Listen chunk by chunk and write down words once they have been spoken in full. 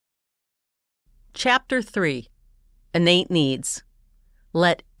Chapter 3, Innate Needs.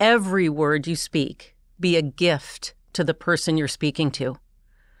 Let every word you speak be a gift to the person you're speaking to.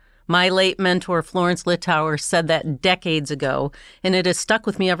 My late mentor, Florence Littauer, said that decades ago, and it has stuck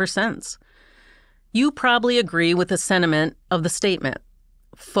with me ever since. You probably agree with the sentiment of the statement.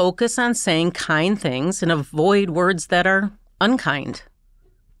 Focus on saying kind things and avoid words that are unkind.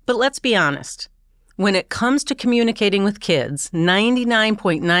 But let's be honest. When it comes to communicating with kids,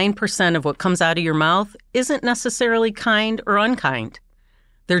 99.9% of what comes out of your mouth isn't necessarily kind or unkind.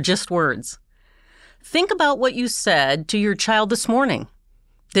 They're just words. Think about what you said to your child this morning.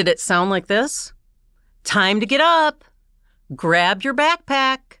 Did it sound like this? Time to get up. Grab your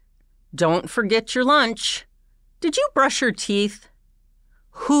backpack. Don't forget your lunch. Did you brush your teeth?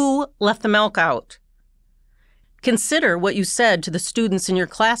 Who left the milk out? Consider what you said to the students in your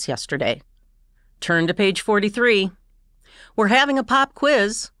class yesterday. Turn to page 43. We're having a pop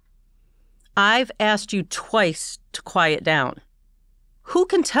quiz. I've asked you twice to quiet down. Who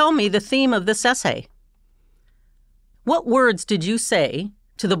can tell me the theme of this essay? What words did you say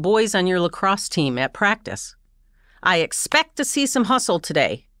to the boys on your lacrosse team at practice? I expect to see some hustle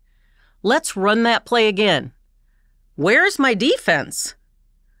today. Let's run that play again. Where's my defense?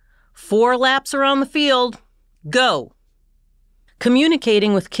 4 laps around the field. Go.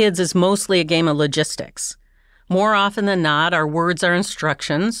 Communicating with kids is mostly a game of logistics. More often than not, our words are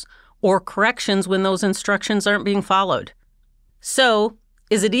instructions or corrections when those instructions aren't being followed. So,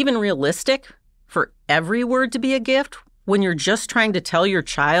 is it even realistic for every word to be a gift when you're just trying to tell your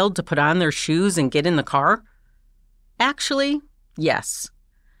child to put on their shoes and get in the car? Actually, yes.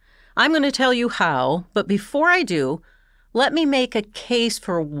 I'm going to tell you how, but before I do, let me make a case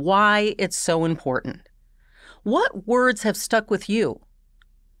for why it's so important. What words have stuck with you?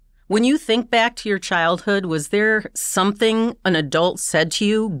 When you think back to your childhood, was there something an adult said to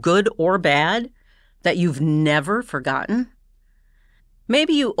you, good or bad, that you've never forgotten?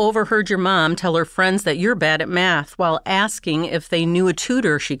 Maybe you overheard your mom tell her friends that you're bad at math while asking if they knew a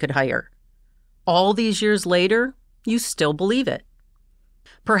tutor she could hire. All these years later, you still believe it.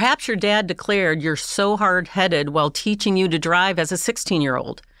 Perhaps your dad declared you're so hard-headed while teaching you to drive as a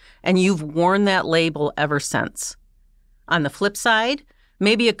 16-year-old, and you've worn that label ever since. On the flip side,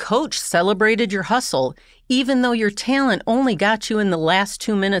 maybe a coach celebrated your hustle, even though your talent only got you in the last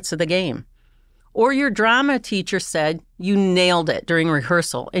 2 minutes of the game. Or your drama teacher said you nailed it during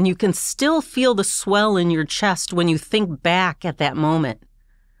rehearsal, and you can still feel the swell in your chest when you think back at that moment.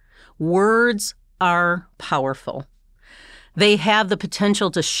 Words are powerful. They have the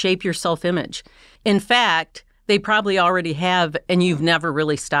potential to shape your self-image. In fact, they probably already have, and you've never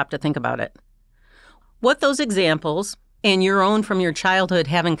really stopped to think about it. What those examples, and your own from your childhood,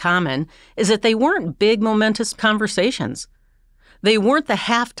 have in common is that they weren't big, momentous conversations. They weren't the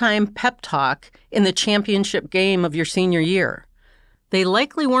halftime pep talk in the championship game of your senior year. They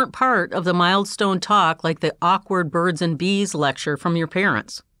likely weren't part of the milestone talk like the awkward birds and bees lecture from your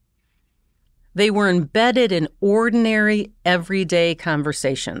parents. They were embedded in ordinary, everyday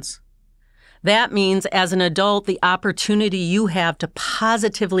conversations. That means, as an adult, the opportunity you have to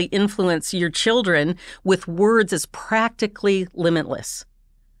positively influence your children with words is practically limitless.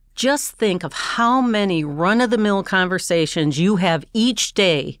 Just think of how many run-of-the-mill conversations you have each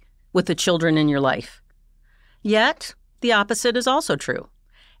day with the children in your life. Yet, the opposite is also true.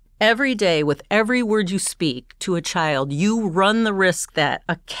 Every day, with every word you speak to a child, you run the risk that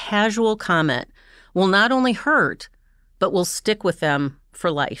a casual comment will not only hurt, but will stick with them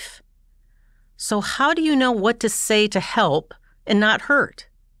for life. So how do you know what to say to help and not hurt?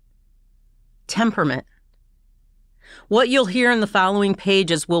 Temperament. What you'll hear in the following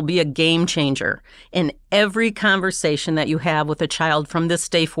pages will be a game changer in every conversation that you have with a child from this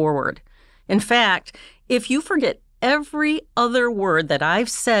day forward. In fact, if you forget every other word that I've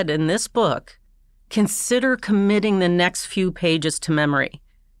said in this book, consider committing the next few pages to memory.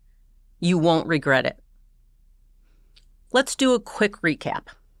 You won't regret it. Let's do a quick recap.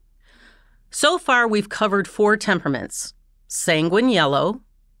 So far, we've covered 4 temperaments: sanguine yellow,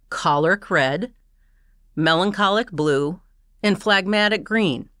 choleric red, melancholic blue, and phlegmatic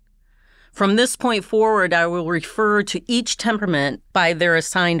green. From this point forward, I will refer to each temperament by their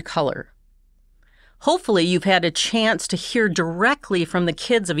assigned color. Hopefully, you've had a chance to hear directly from the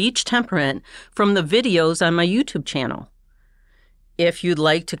kids of each temperament from the videos on my YouTube channel. If you'd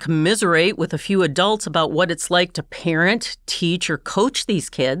like to commiserate with a few adults about what it's like to parent, teach, or coach these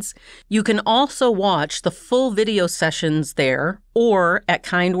kids, you can also watch the full video sessions there or at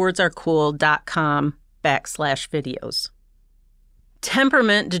kindwordsarecool.com/videos.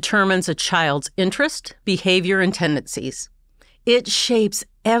 Temperament determines a child's interest, behavior, and tendencies. It shapes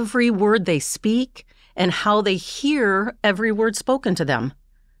every word they speak and how they hear every word spoken to them.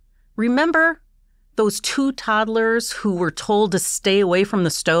 Remember those 2 toddlers who were told to stay away from the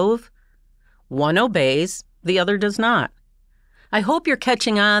stove? One obeys, the other does not. I hope you're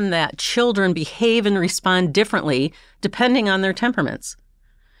catching on that children behave and respond differently depending on their temperaments.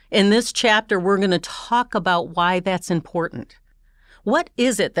 In this chapter, we're going to talk about why that's important. What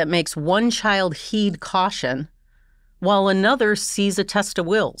is it that makes one child heed caution while another sees a test of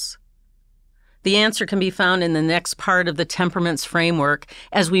wills? The answer can be found in the next part of the temperaments framework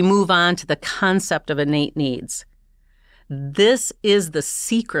as we move on to the concept of innate needs. This is the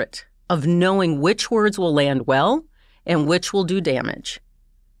secret of knowing which words will land well and which will do damage.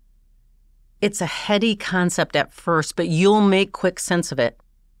 It's a heady concept at first, but you'll make quick sense of it.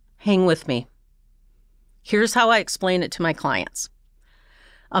 Hang with me. Here's how I explain it to my clients.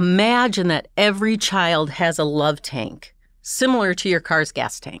 Imagine that every child has a love tank, similar to your car's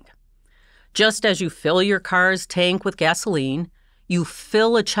gas tank. Just as you fill your car's tank with gasoline, you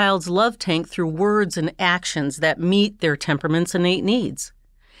fill a child's love tank through words and actions that meet their temperament's innate needs.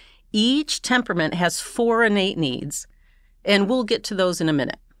 Each temperament has 4 innate needs, and we'll get to those in a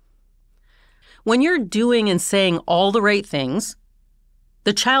minute. When you're doing and saying all the right things,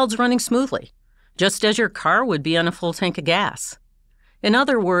 the child's running smoothly, just as your car would be on a full tank of gas. In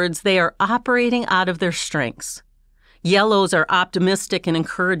other words, they are operating out of their strengths. Yellows are optimistic and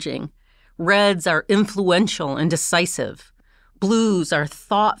encouraging. Reds are influential and decisive. Blues are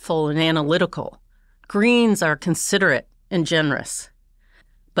thoughtful and analytical. Greens are considerate and generous.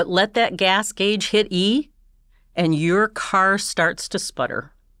 But let that gas gauge hit E, and your car starts to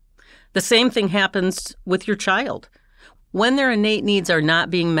sputter. The same thing happens with your child. When their innate needs are not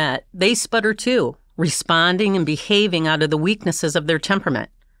being met, they sputter too, responding and behaving out of the weaknesses of their temperament.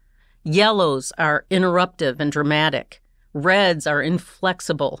 Yellows are interruptive and dramatic. Reds are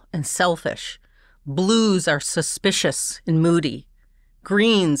inflexible and selfish. Blues are suspicious and moody.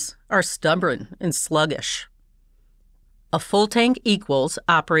 Greens are stubborn and sluggish. A full tank equals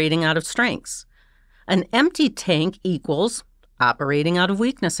operating out of strengths. An empty tank equals operating out of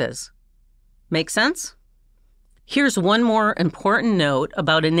weaknesses. Make sense? Here's one more important note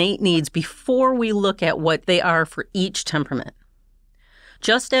about innate needs before we look at what they are for each temperament.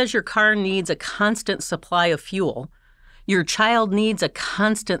 Just as your car needs a constant supply of fuel, your child needs a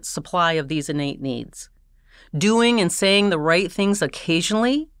constant supply of these innate needs. Doing and saying the right things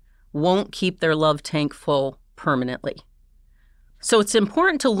occasionally won't keep their love tank full permanently. So it's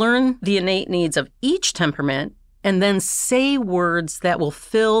important to learn the innate needs of each temperament and then say words that will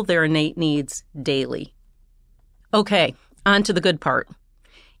fill their innate needs daily. Okay, on to the good part.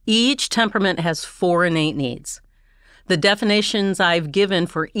 Each temperament has 4 innate needs. The definitions I've given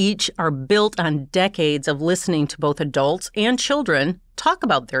for each are built on decades of listening to both adults and children talk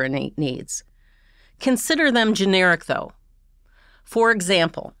about their innate needs. Consider them generic, though. For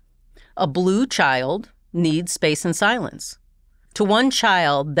example, a blue child needs space and silence. To one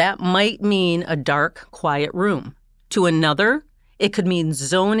child, that might mean a dark, quiet room. To another, it could mean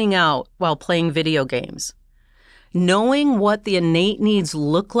zoning out while playing video games. Knowing what the innate needs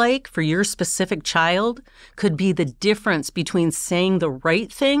look like for your specific child could be the difference between saying the right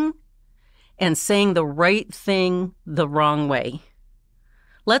thing and saying the right thing the wrong way.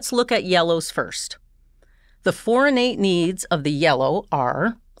 Let's look at yellows first. The 4 innate needs of the yellow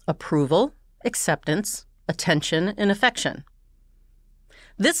are approval, acceptance, attention, and affection.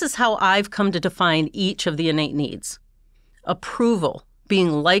 This is how I've come to define each of the innate needs. Approval,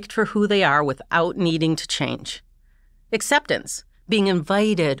 being liked for who they are without needing to change. Acceptance, being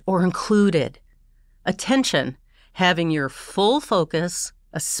invited or included. Attention, having your full focus,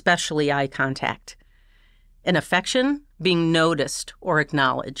 especially eye contact. And affection, being noticed or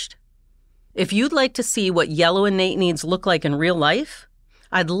acknowledged. If you'd like to see what yellow innate needs look like in real life,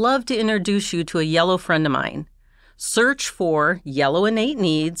 I'd love to introduce you to a yellow friend of mine. Search for Yellow Innate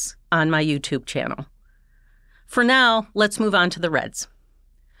Needs on my YouTube channel. For now, let's move on to the reds.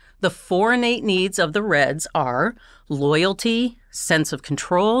 The 4 innate needs of the reds are loyalty, sense of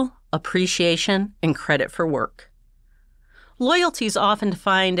control, appreciation, and credit for work. Loyalty is often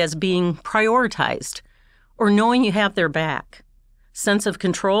defined as being prioritized or knowing you have their back. Sense of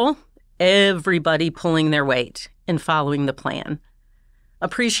control, everybody pulling their weight and following the plan.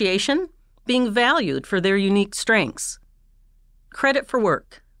 Appreciation, being valued for their unique strengths. Credit for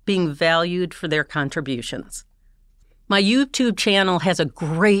work, being valued for their contributions. My YouTube channel has a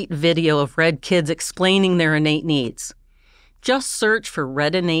great video of red kids explaining their innate needs. Just search for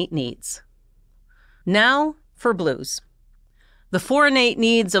red innate needs. Now for blues. The 4 innate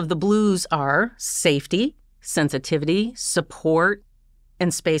needs of the blues are safety, sensitivity, support,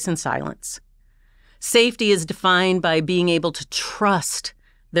 and space and silence. Safety is defined by being able to trust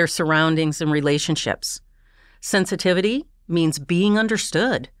their surroundings and relationships. Sensitivity means being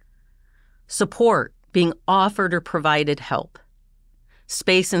understood. Support, being offered or provided help.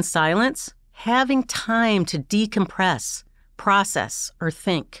 Space and silence, having time to decompress, process, or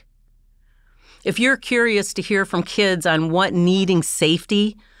think. If you're curious to hear from kids on what needing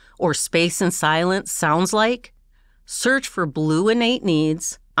safety or space and silence sounds like, search for Blue Innate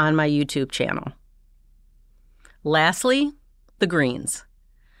Needs on my YouTube channel. Lastly, the greens.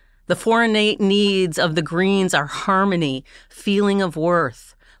 The 4 innate needs of the greens are harmony, feeling of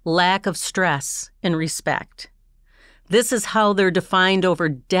worth, lack of stress, and respect. This is how they're defined over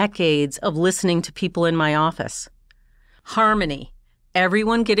decades of listening to people in my office. Harmony,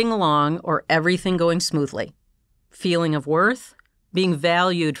 everyone getting along or everything going smoothly. Feeling of worth, being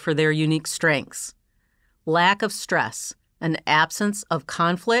valued for their unique strengths. Lack of stress, an absence of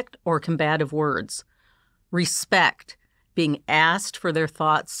conflict or combative words. Respect, being asked for their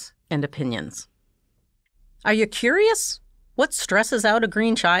thoughts and opinions. Are you curious? What stresses out a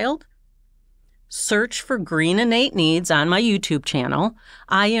green child? Search for Green Innate Needs on my YouTube channel.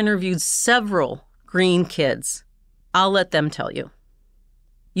 I interviewed several green kids. I'll let them tell you.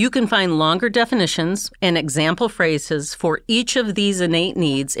 You can find longer definitions and example phrases for each of these innate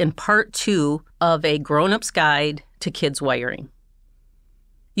needs in Part 2 of A Grown-Up's Guide to Kids' Wiring.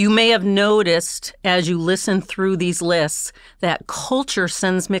 You may have noticed as you listen through these lists that culture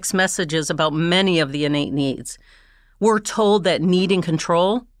sends mixed messages about many of the innate needs. We're told that needing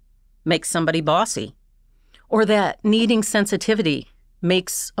control makes somebody bossy, or that needing sensitivity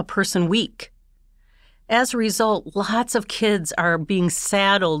makes a person weak. As a result, lots of kids are being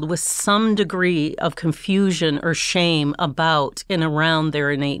saddled with some degree of confusion or shame about and around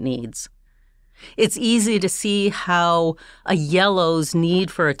their innate needs. It's easy to see how a yellow's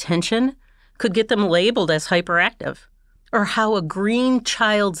need for attention could get them labeled as hyperactive, or how a green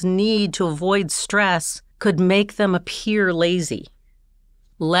child's need to avoid stress could make them appear lazy.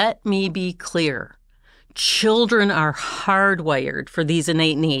 Let me be clear. Children are hardwired for these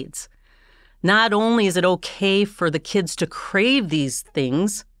innate needs. Not only is it okay for the kids to crave these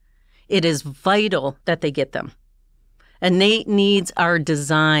things, it is vital that they get them. Innate needs are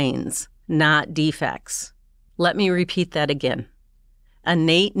designs, not defects. Let me repeat that again.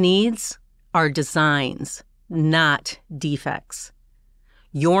 Innate needs are designs, not defects.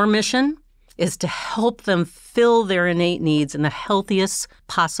 Your mission is to help them fill their innate needs in the healthiest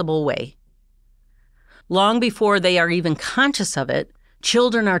possible way. Long before they are even conscious of it,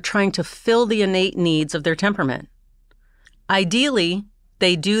 children are trying to fill the innate needs of their temperament. Ideally,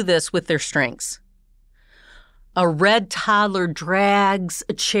 they do this with their strengths. A red toddler drags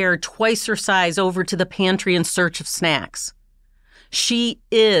a chair twice her size over to the pantry in search of snacks. She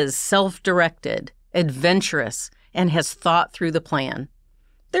is self-directed, adventurous, and has thought through the plan.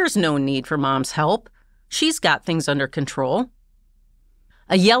 There's no need for mom's help. She's got things under control.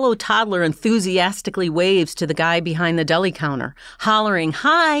 A yellow toddler enthusiastically waves to the guy behind the deli counter, hollering,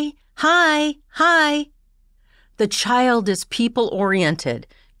 "Hi, hi, hi." The child is people-oriented,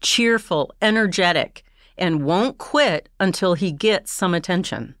 cheerful, energetic, and won't quit until he gets some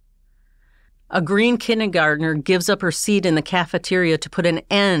attention. A green kindergartner gives up her seat in the cafeteria to put an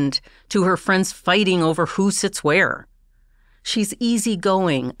end to her friends fighting over who sits where. She's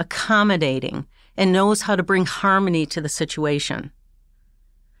easygoing, accommodating, and knows how to bring harmony to the situation.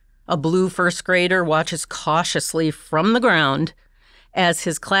 A blue first grader watches cautiously from the ground as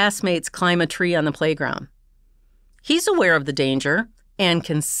his classmates climb a tree on the playground. He's aware of the danger and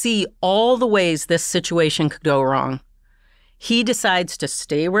can see all the ways this situation could go wrong. He decides to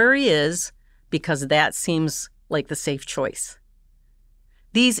stay where he is because that seems like the safe choice.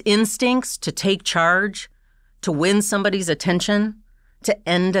 These instincts to take charge, to win somebody's attention, to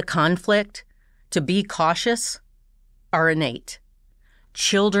end a conflict, to be cautious, are innate.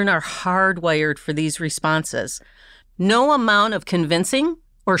 Children are hardwired for these responses. No amount of convincing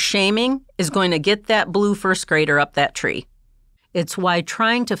or shaming is going to get that blue first grader up that tree. It's why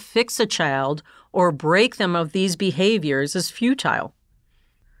trying to fix a child or break them of these behaviors is futile.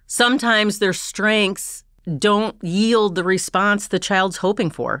 Sometimes their strengths don't yield the response the child's hoping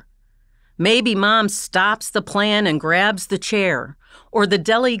for. Maybe mom stops the plan and grabs the chair, or the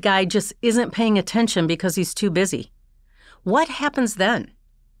deli guy just isn't paying attention because he's too busy. What happens then?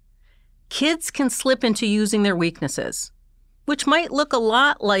 Kids can slip into using their weaknesses, which might look a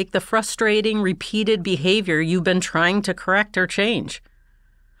lot like the frustrating, repeated behavior you've been trying to correct or change.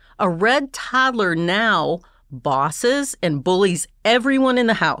 A red toddler now bosses and bullies everyone in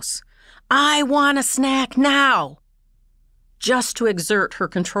the house. I want a snack now, just to exert her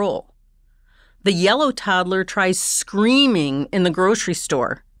control. The yellow toddler tries screaming in the grocery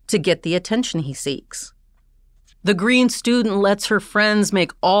store to get the attention he seeks. The green student lets her friends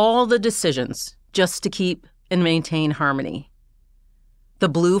make all the decisions just to keep and maintain harmony. The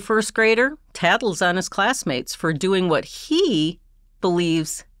blue first grader tattles on his classmates for doing what he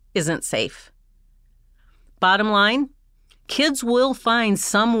believes isn't safe. Bottom line, kids will find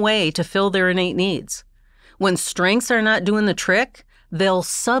some way to fill their innate needs. When strengths are not doing the trick, they'll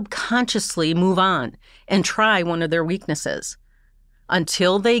subconsciously move on and try one of their weaknesses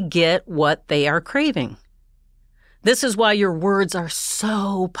until they get what they are craving. This is why your words are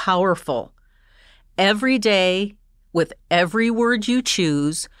so powerful. Every day, with every word you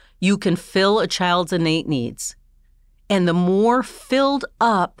choose, you can fill a child's innate needs. And the more filled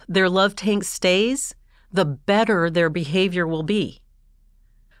up their love tank stays, the better their behavior will be.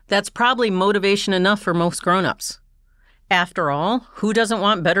 That's probably motivation enough for most grown-ups. After all, who doesn't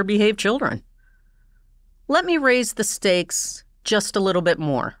want better behaved children? Let me raise the stakes just a little bit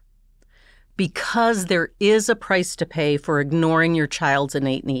more. Because there is a price to pay for ignoring your child's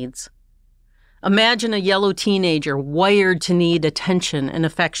innate needs. Imagine a yellow teenager wired to need attention and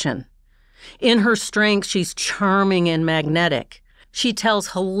affection. In her strength, she's charming and magnetic. She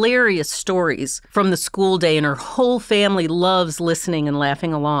tells hilarious stories from the school day, and her whole family loves listening and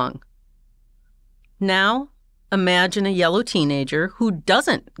laughing along. Now, imagine a yellow teenager who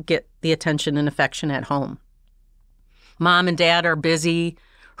doesn't get the attention and affection at home. Mom and dad are busy.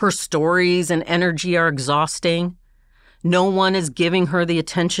 Her stories and energy are exhausting. No one is giving her the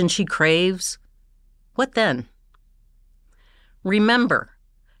attention she craves. What then? Remember,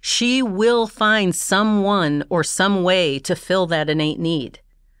 she will find someone or some way to fill that innate need.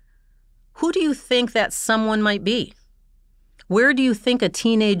 Who do you think that someone might be? Where do you think a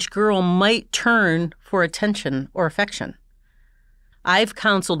teenage girl might turn for attention or affection? I've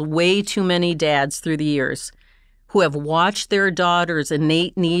counseled way too many dads through the years who have watched their daughter's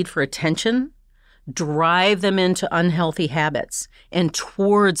innate need for attention drive them into unhealthy habits and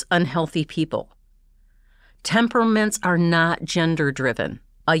towards unhealthy people. Temperaments are not gender-driven.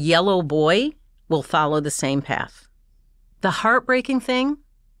 A yellow boy will follow the same path. The heartbreaking thing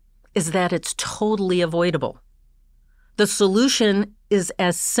is that it's totally avoidable. The solution is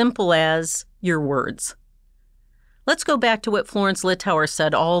as simple as your words. Let's go back to what Florence Littauer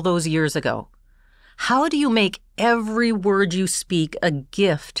said all those years ago. How do you make every word you speak a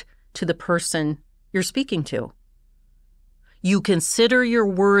gift to the person you're speaking to? You consider your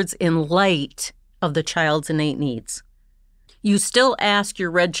words in light of the child's innate needs. You still ask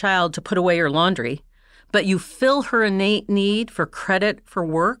your red child to put away her laundry, but you fill her innate need for credit for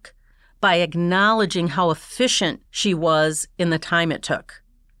work by acknowledging how efficient she was in the time it took.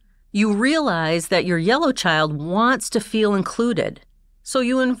 You realize that your yellow child wants to feel included, so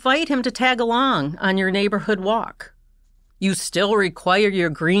you invite him to tag along on your neighborhood walk. You still require your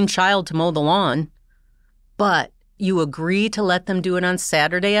green child to mow the lawn, but you agree to let them do it on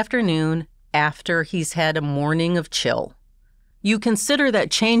Saturday afternoon after he's had a morning of chill. You consider that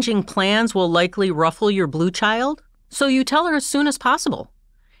changing plans will likely ruffle your blue child, so you tell her as soon as possible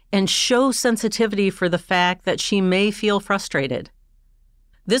and show sensitivity for the fact that she may feel frustrated.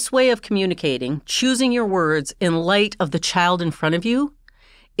 This way of communicating, choosing your words in light of the child in front of you,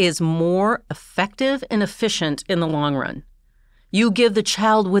 is more effective and efficient in the long run. You give the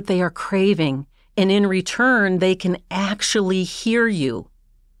child what they are craving, and in return, they can actually hear you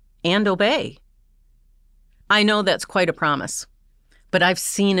and obey. I know that's quite a promise, but I've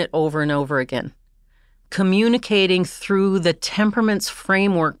seen it over and over again. Communicating through the temperaments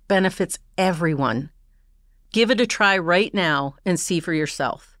framework benefits everyone. Give it a try right now and see for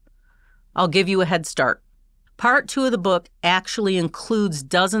yourself. I'll give you a head start. Part 2 of the book actually includes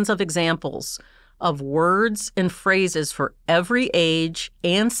dozens of examples of words and phrases for every age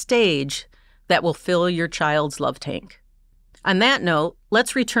and stage that will fill your child's love tank. On that note,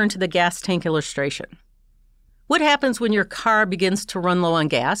 let's return to the gas tank illustration. What happens when your car begins to run low on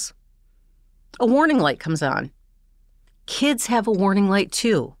gas? A warning light comes on. Kids have a warning light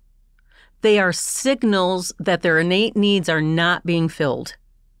too. They are signals that their innate needs are not being filled.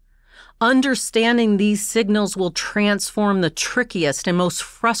 Understanding these signals will transform the trickiest and most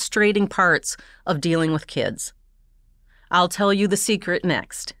frustrating parts of dealing with kids. I'll tell you the secret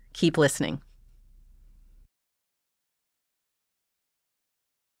next. Keep listening.